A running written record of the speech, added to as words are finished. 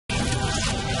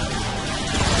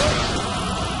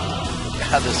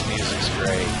God, this music's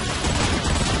great.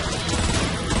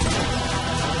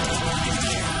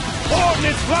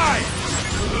 Ordnance flying!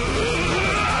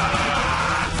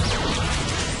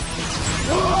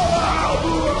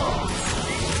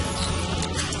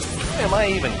 Where am I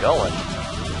even going?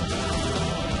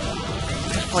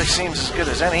 This place seems as good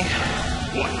as any.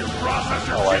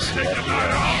 Oh, I see. I have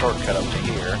a shortcut up to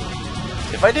here.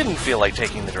 If I didn't feel like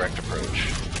taking the direct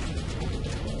approach.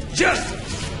 Just!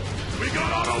 We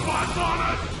got Autobots on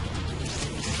us!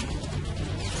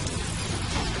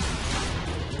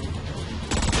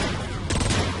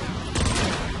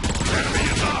 Enemy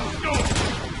is off scope!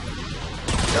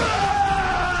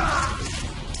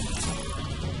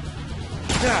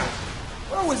 Now,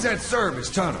 where was that service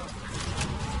tunnel?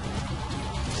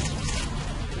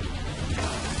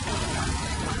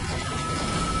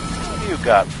 What have you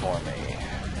got for me,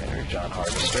 John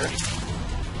Harvester?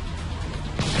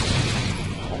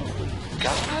 Holy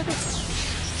God!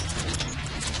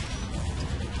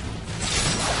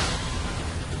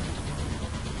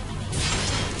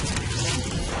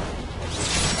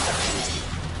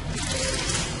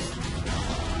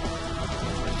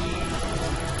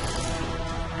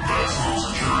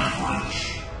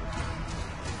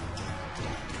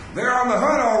 They're on the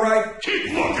hunt, all right.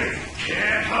 Keep looking!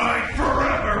 Can't hide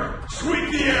forever!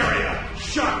 Sweep the area!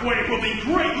 Shockwave will be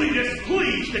greatly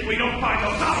displeased if we don't find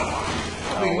those Autobots!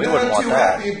 Oh, we wouldn't want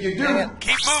that. If you do.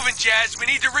 Keep moving, Jazz. We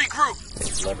need to regroup.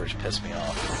 These levers piss me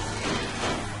off.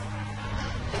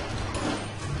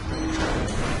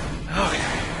 Okay.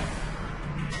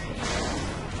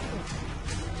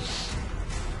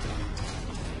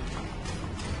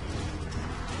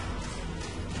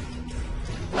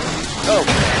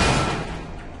 Okay.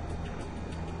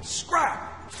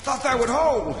 Scrap. Thought that would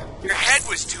hold. Your head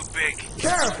was too big.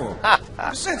 Careful.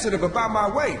 I'm sensitive about my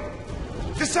weight.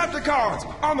 Decepticons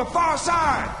on the far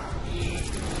side.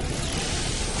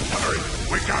 Hurry!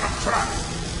 We got them trapped!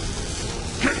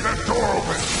 Get that door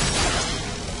open!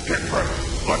 Get ready!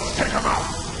 Let's take them out!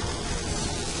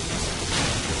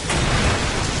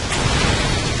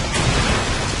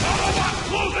 Autobots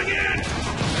closing in!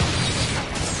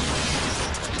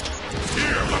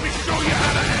 Here, let me show you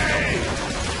how to aim!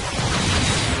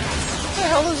 What the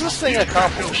hell does this thing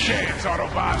accomplish? Chance,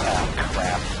 Autobots! Ah,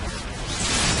 crap.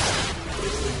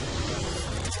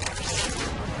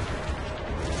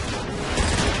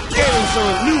 Getting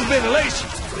some new ventilation!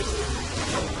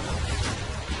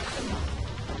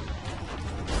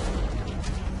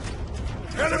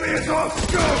 Enemy is off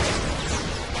scope!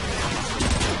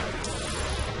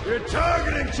 Your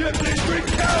targeting chip is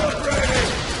recalibrated!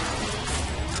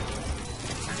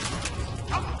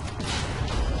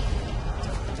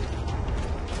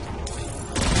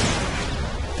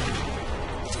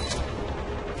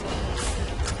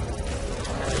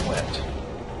 Where he went.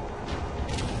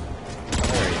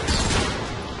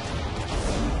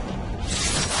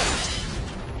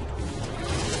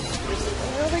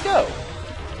 Go.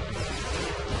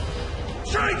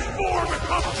 Change form and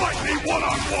come fight me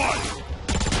one-on-one!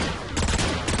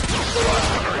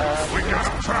 We got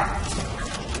him trapped!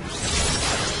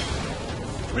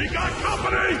 We got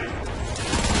company!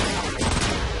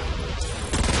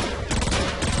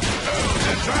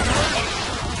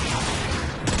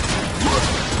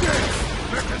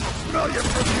 I can smell you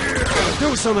from here! Gotta do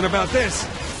something about this.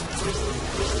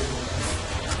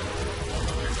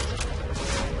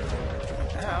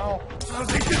 How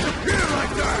does he disappear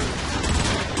like that?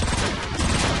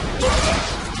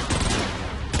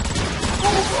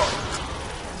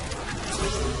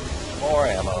 More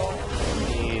ammo. We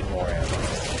need more ammo.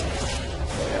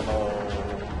 More ammo.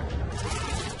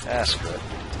 That's good.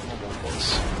 We'll go with this.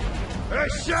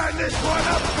 Let's shine this one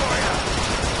up for you!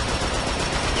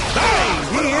 Hey,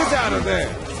 he is out of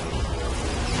there.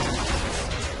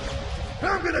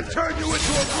 I'm gonna turn you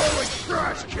into a rolling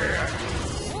trash can!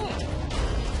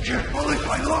 Can't believe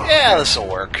I lost! Yeah, this'll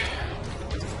work.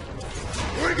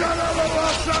 We got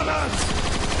Autobots on us!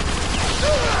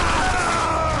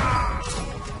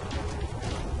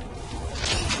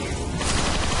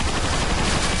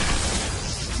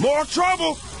 More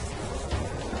trouble.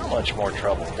 How much more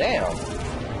trouble? Damn.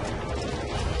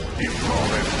 Keep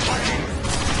rolling, fighting!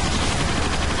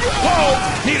 Whoa!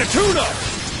 Need a tune-up.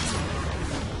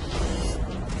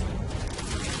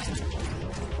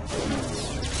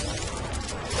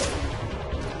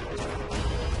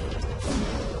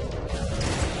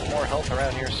 More health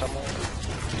around here somewhere.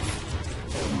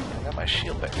 I got my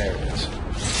shield back. There it is.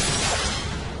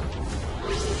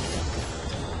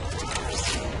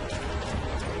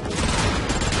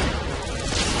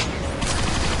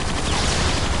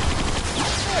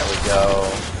 There we go.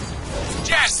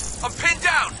 Jess, I'm pinned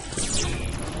down.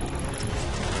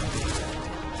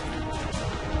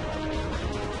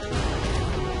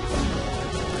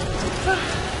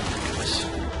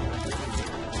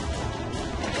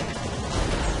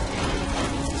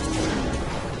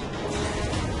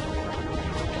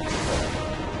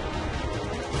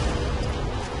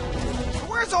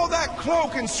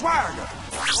 cloak and swagger.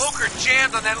 Cloaker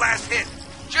jammed on that last hit.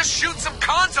 Just shoot some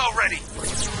cons already.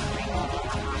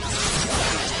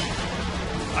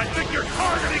 I think your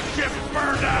targeting chip is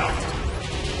burned out.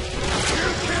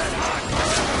 You can't hide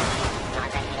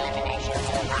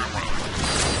forever.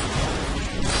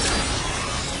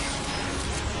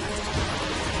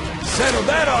 Settle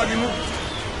that argument.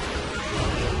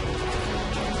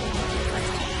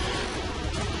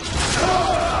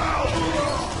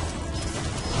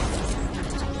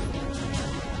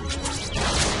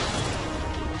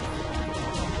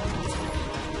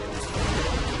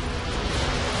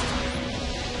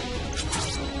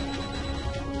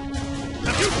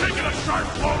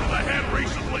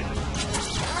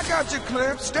 Got you,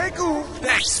 Cliff. Stay cool.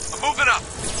 Thanks. I'm moving up.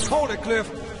 Hold it,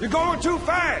 Cliff. You're going too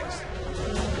fast.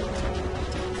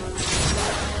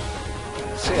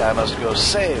 See, I must go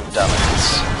save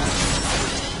dummies.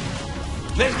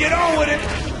 Let's get on with it.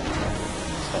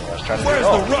 Where's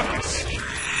the ruckus?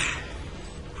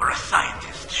 For a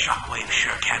scientist, Shockwave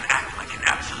sure can act like an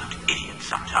absolute idiot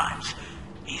sometimes.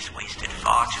 He's wasted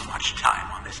far too much time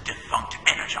on this defunct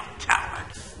Energon tower.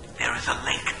 There is a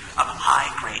lake of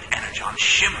high-grade Energon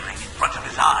shimmering in front of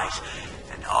his eyes,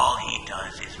 and all he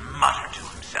does is mutter to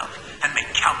himself and make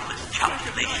countless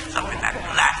calculations up in that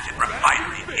blasted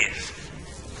refinery of his.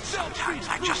 Sometimes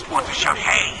I just want to shout,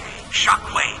 "Hey,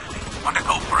 Shockwave, want to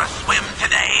go for a swim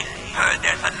today? Heard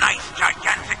there's a nice,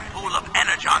 gigantic pool of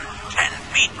Energon 10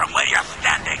 feet from where you're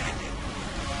standing."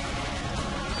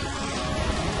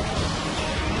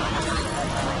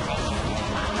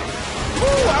 Ooh,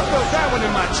 I felt that one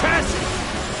in my chest.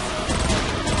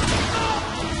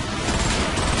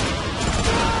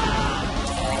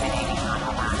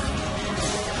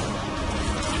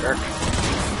 Jerk.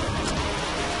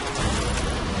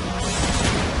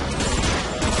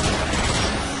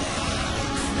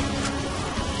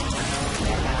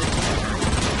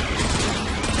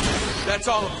 That's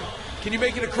all of them. Can you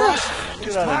make it across?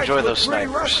 Do not enjoy those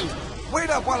snipers. Wait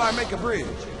up while I make a bridge.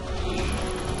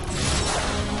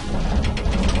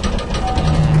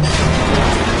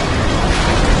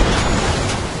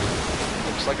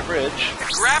 Like a bridge. The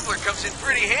grappler comes in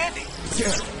pretty handy.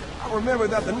 Yeah, I remember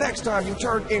that the next time you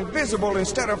turned invisible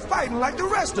instead of fighting like the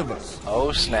rest of us.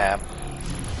 Oh, snap.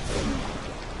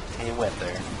 He went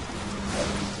there.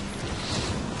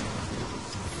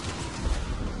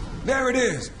 There it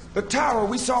is. The tower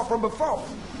we saw from before.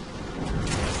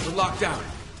 We're locked down.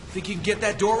 Think you can get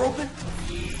that door open?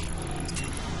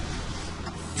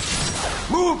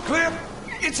 Move, Cliff.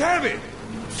 It's heavy.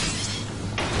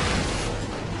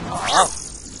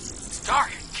 It's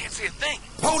dark. Can't see a thing.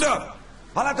 Hold up.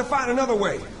 I'll have to find another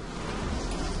way.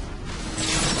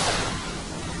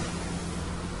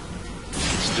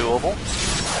 It's doable.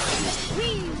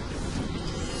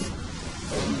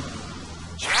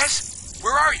 Jazz,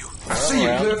 where are you? I see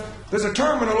you, Cliff. There's a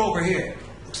terminal over here.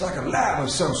 Looks like a lab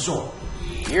of some sort.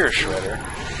 Gear shredder.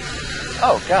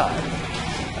 Oh, God.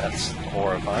 That's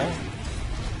horrifying.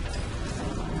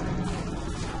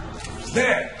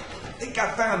 There. I think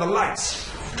I found the lights.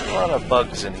 A lot of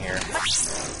bugs in here.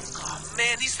 Oh,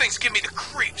 man, these things give me the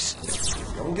creeps.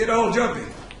 Don't get all jumpy.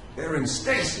 They're in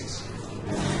stasis.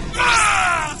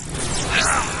 Ah!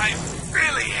 I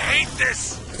really hate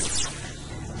this.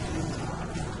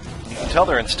 You can tell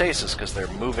they're in stasis because they're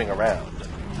moving around.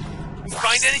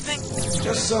 Find anything?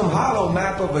 Just some hollow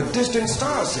map of a distant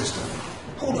star system.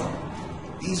 Hold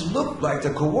on. These look like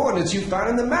the coordinates you found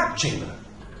in the map chamber.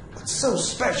 What's so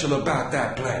special about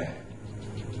that planet?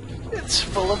 It's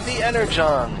full of the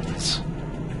Energons.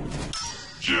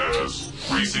 Jazz,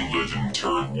 racing legend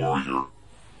turned warrior.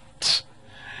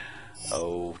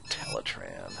 Oh,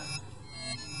 Teletran.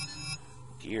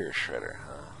 Gear shredder,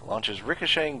 huh? Launches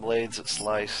ricocheting blades that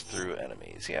slice through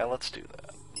enemies. Yeah, let's do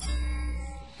that.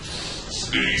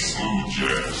 Stay smooth,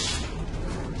 Jazz.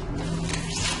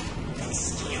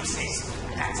 Excuses.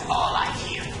 That's all I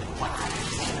hear.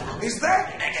 Is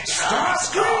that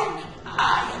Starscream?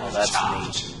 Oh, that's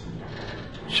neat.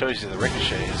 Shows you the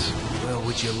ricochets. Well,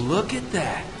 would you look at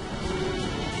that?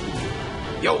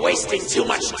 You're wasting too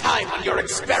much time on your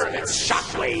experiments,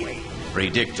 Shockwave.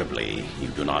 Predictably, you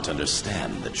do not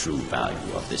understand the true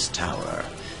value of this tower.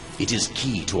 It is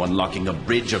key to unlocking a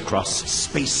bridge across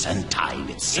space and time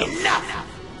itself. Enough!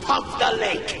 Pump the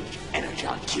lake!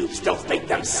 Energon cubes don't make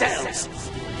themselves.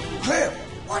 Cliff,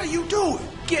 what are you doing?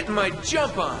 Getting my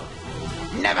jump on.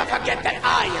 Never forget that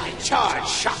I am in charge,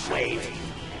 Shockwave.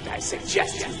 And I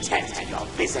suggest you tend to your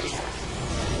visitor.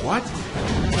 What?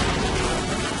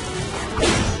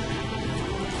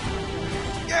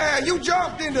 Yeah, you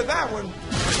jumped into that one.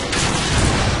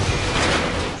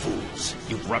 Fools,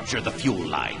 you've ruptured the fuel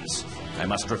lines. I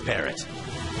must repair it.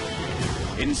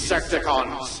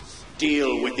 Insecticons,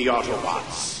 deal with the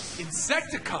Autobots.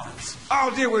 Insecticons?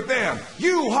 I'll deal with them.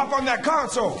 You hop on that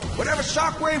console. Whatever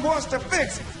Shockwave wants to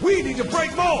fix, we need to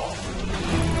break more.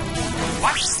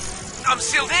 What? I'm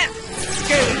sealed in.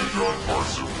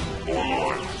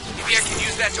 Maybe I can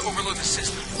use that to overload the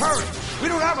system. Hurry. We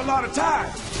don't have a lot of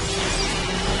time.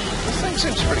 This thing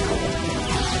seems pretty cool.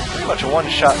 Pretty much a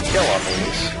one-shot kill on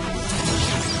these.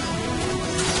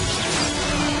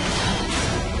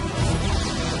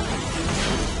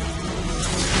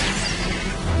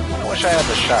 I wish I had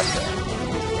the shotgun.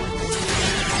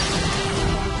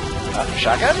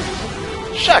 Shotgun?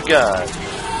 Shotgun!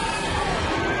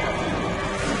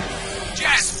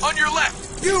 Jazz, on your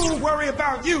left! You worry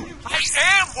about you. I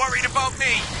am worried about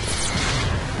me!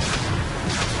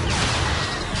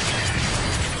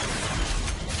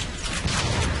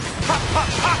 Pop, pop,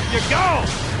 pop, you're gone.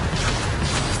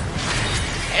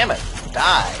 Damn it,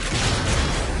 die.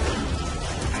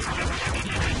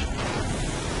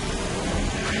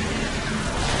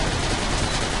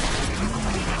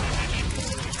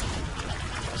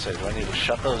 So do I need to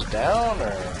shut those down,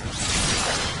 or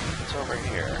what's over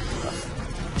here?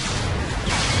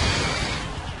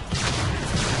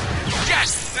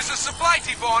 Jazz, there's a supply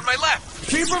depot on my left!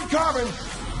 Keep them coming.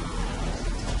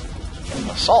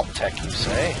 Assault tech, you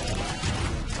say?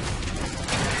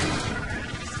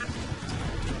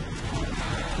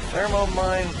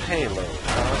 Thermomine payload,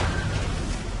 huh?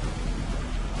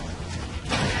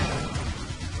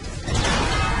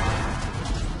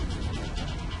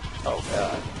 Oh,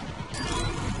 God.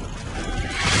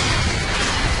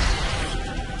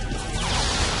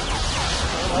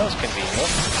 Well, that was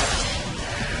convenient.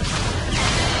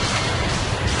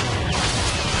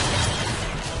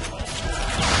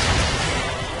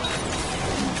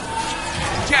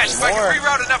 Jazz, if I can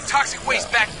reroute enough toxic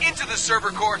waste back into the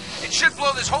server core, it should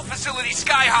blow this whole facility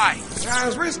sky high.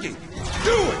 Sounds risky. Do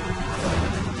it.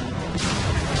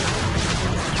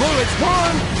 Bullets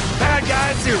one, bad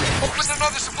guy zero. Open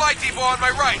another supply depot on my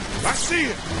right. I see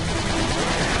it.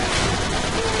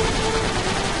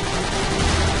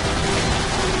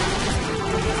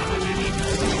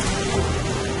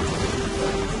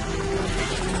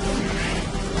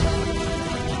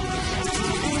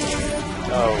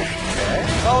 Okay.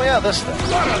 Oh, yeah, this thing.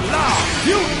 What a law!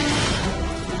 You.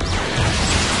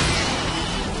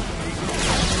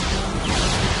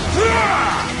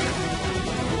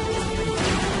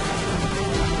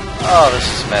 Oh, this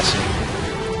is messy.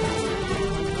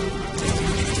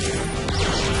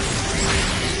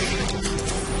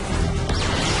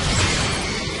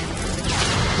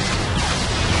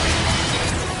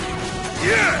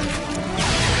 Yeah.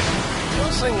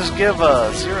 Those things give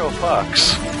 0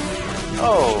 fucks.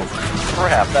 Oh,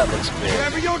 crap, that looks big.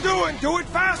 Whatever you're doing, do it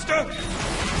faster.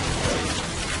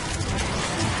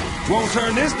 Won't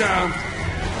turn this down.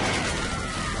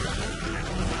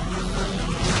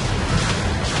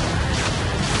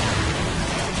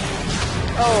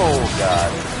 Oh,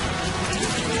 God.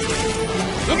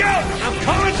 Look out! I'm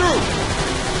coming through!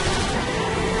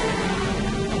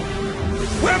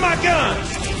 Where are my guns?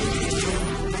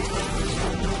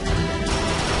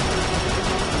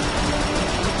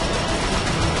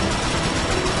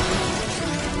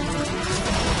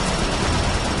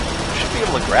 Should be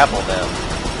able to grapple them.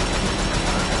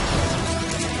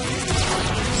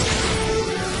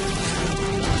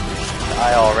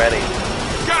 Die already.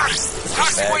 Got it!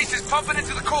 Toxic waste is pumping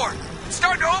into the core. It's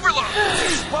starting to overload.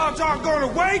 These bombs aren't going to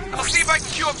wait! I'll see if I can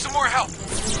queue up some more help. Where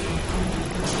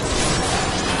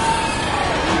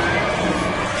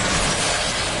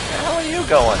the hell are you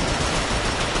going?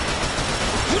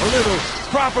 A little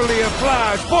properly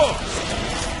applied force!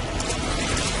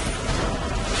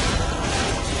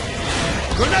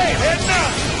 Grenade heading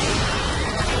up!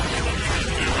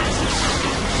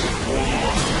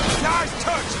 Nice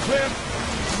touch, Cliff!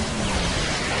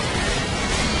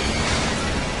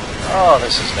 Oh,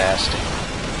 this is nasty.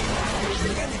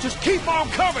 Just keep on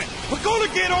coming! We're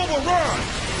gonna get overrun!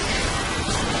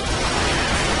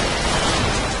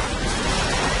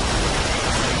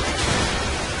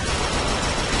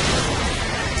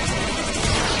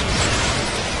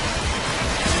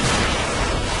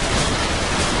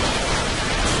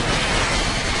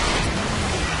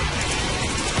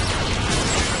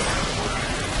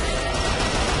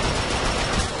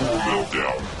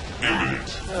 Meltdown imminent.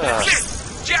 That's it!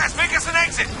 Jazz, make us an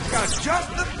exit! Got just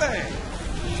the thing!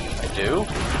 I do?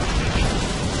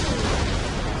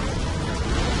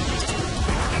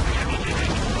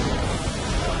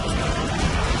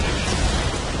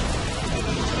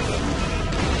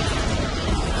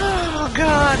 Oh,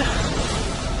 God.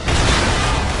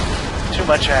 Too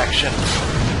much action.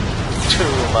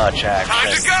 Too much action.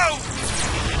 Time to go!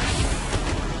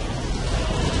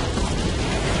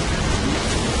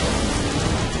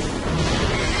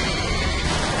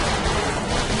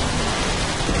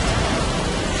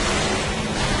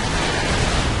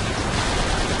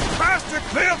 Faster,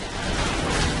 Cliff!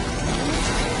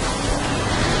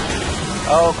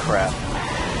 Oh crap.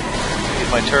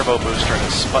 Use my turbo booster and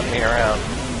it spun me around.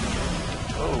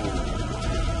 Oh.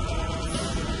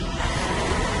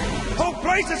 Whole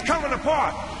place is coming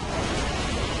apart! I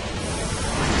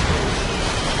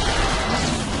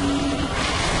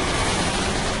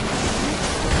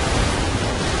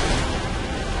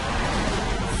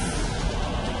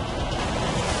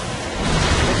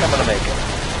think I'm gonna make it.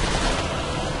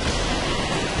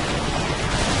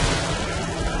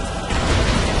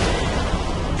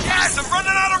 Guys, I'm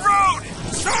running out of road!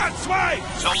 Start, Sway!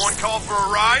 Someone call for a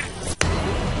ride?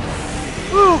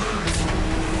 Whew.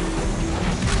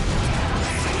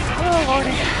 Oh, Lordy.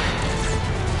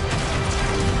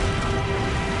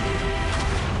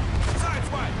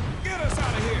 Sideswipe, get us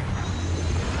out of here!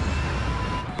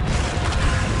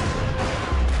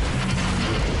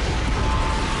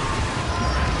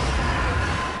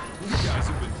 You guys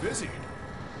have been busy.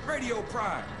 Radio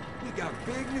Prime, we got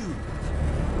big news.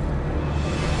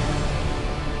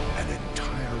 An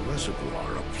entire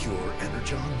reservoir of pure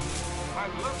energon? By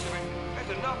the looks of it,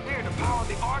 there's enough here to power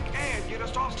the Ark and get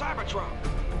us off Cybertron.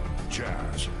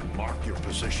 Jazz, mark your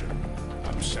position.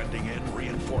 I'm sending in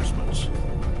reinforcements.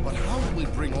 But how will we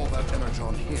bring all that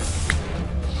energon here?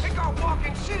 Make our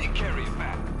walking city carry it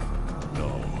back.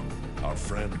 No, our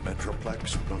friend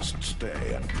Metroplex must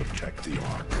stay and protect the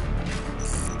Ark.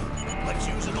 Let's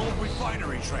use an old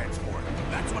refinery transport.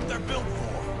 That's what they're built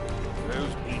for.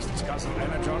 Those beasts got some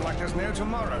energon like there's no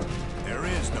tomorrow. There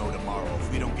is no tomorrow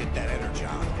if we don't get that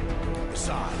energon.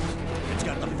 Besides, it's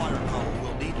got the firepower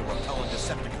we'll need to repel a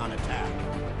Decepticon attack.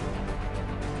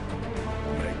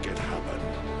 Make it happen.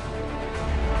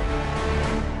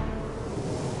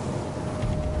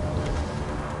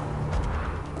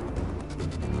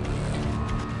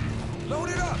 Load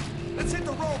it up! Let's hit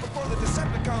the road before the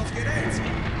Decepticons get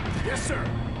antsy. Yes, sir.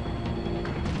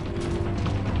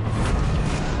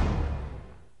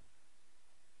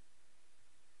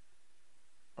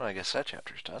 Well, I guess that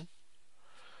chapter's done.